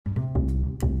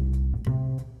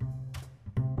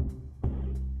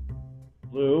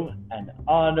blue, and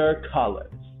other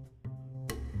colors.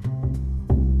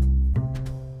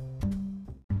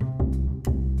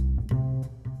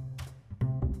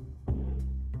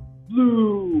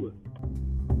 Blue.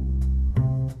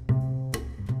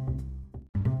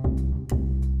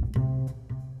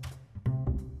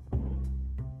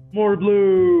 More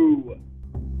blue.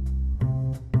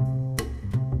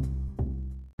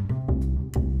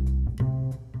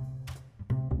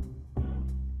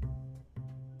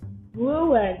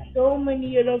 Blue has so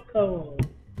many other colors.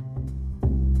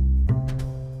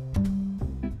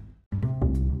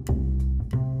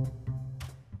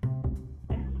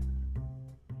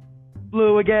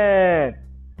 Blue again.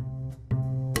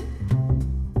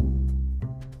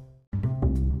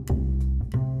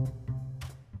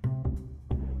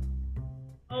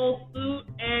 Oh, blue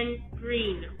and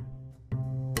green.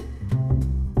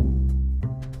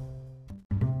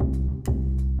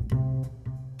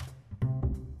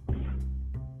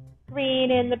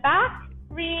 Green in the back,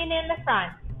 green in the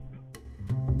front.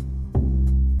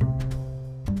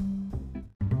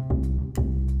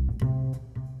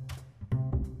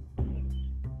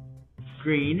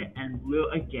 Green and blue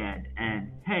again.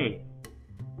 And hey,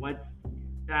 what's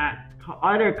that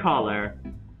other color?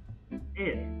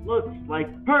 It looks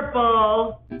like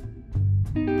purple.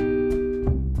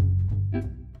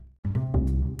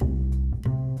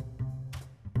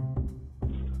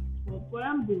 Purple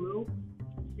and blue.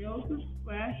 There's a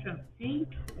splash of pink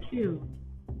too.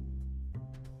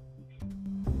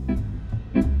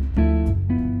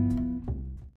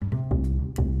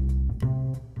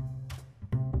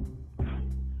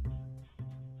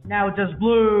 Now just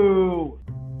blue.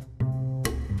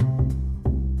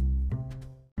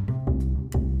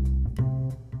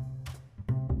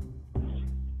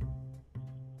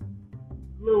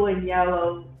 Blue and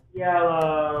yellow,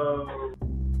 yellow.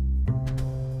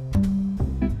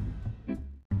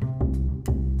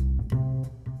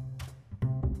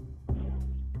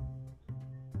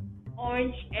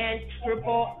 Orange and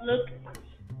purple look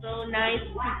so nice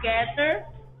together.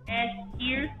 And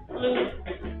here's blue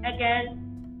again.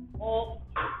 All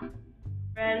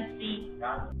fancy.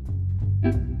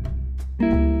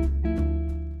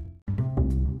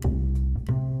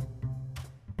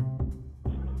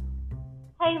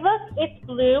 Hey, look, it's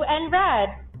blue and red.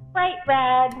 Bright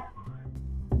red.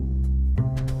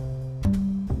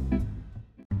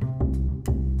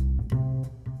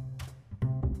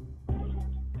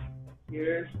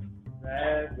 Here's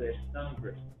red with some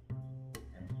green.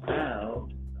 And now,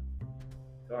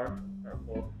 dark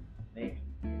purple makes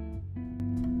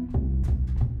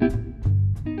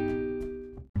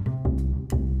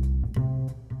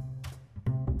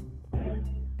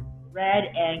red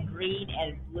and green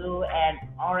and blue and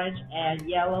orange and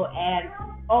yellow and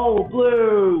oh,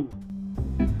 blue.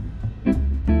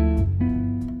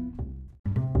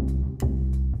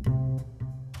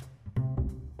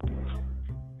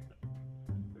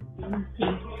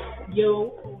 Pink,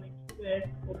 yellow, orange, red,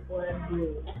 purple, and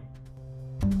blue.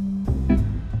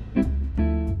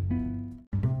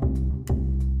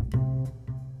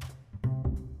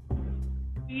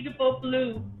 Beautiful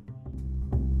blue.